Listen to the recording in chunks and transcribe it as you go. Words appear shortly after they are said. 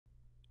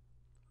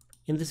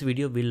In this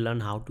video, we'll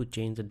learn how to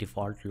change the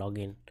default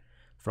login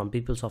from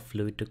PeopleSoft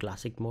Fluid to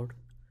Classic mode.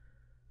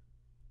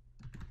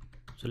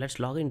 So let's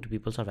log into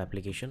PeopleSoft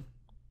application.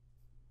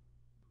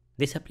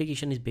 This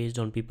application is based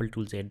on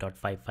PeopleTools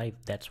 8.55.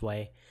 That's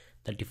why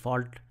the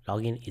default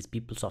login is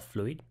PeopleSoft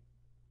Fluid.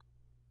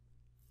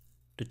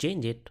 To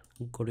change it,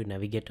 go to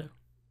Navigator,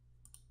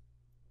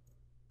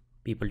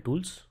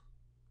 PeopleTools,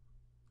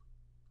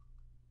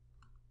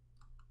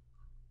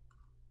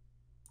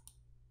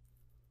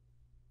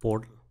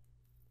 Portal,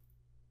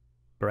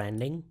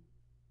 Branding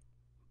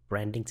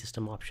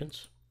System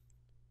Options.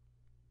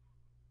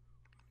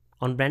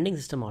 On Branding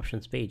System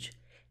Options page,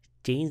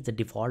 change the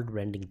default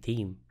branding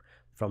theme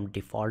from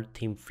default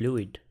theme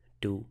Fluid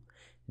to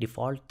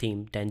default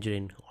theme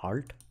Tangerine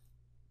Alt.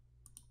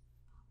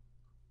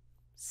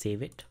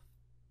 Save it.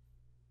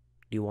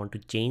 Do you want to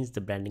change the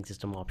branding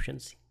system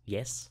options?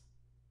 Yes.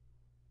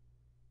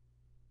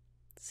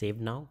 Save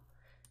now.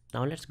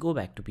 Now let's go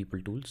back to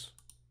PeopleTools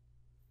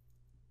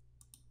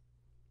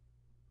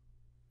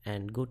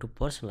and go to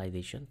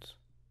Personalizations,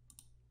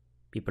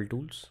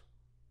 PeopleTools,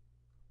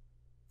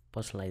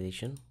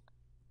 Personalization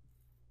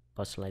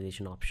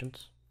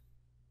Options,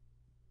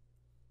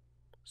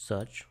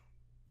 Search,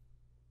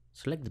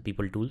 select the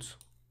PeopleTools.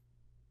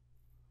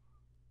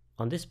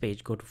 On this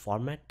page, go to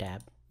Format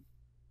tab,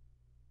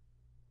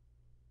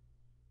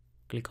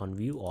 click on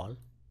View All,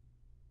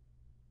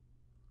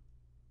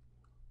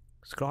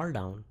 scroll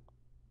down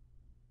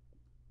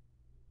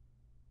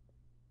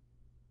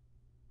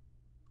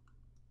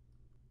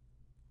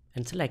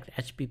and select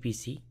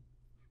HPPC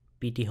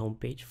PT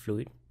Homepage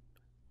Fluid.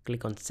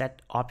 Click on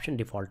Set Option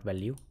Default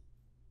Value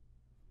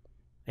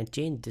and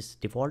change this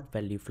default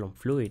value from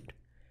Fluid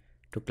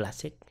to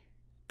Classic.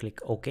 Click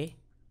OK.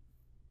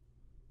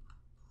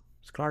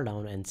 Scroll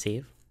down and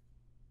save.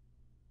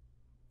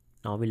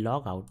 Now we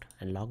log out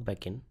and log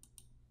back in.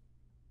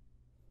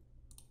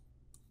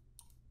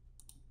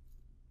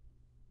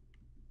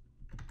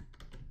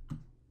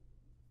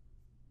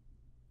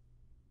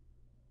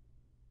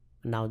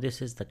 Now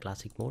this is the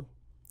Classic mode.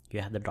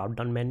 You have the drop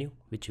down menu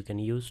which you can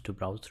use to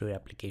browse through your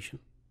application.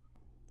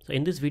 So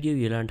in this video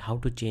you learned how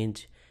to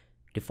change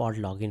default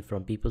login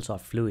from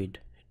PeopleSoft Fluid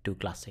to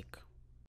Classic.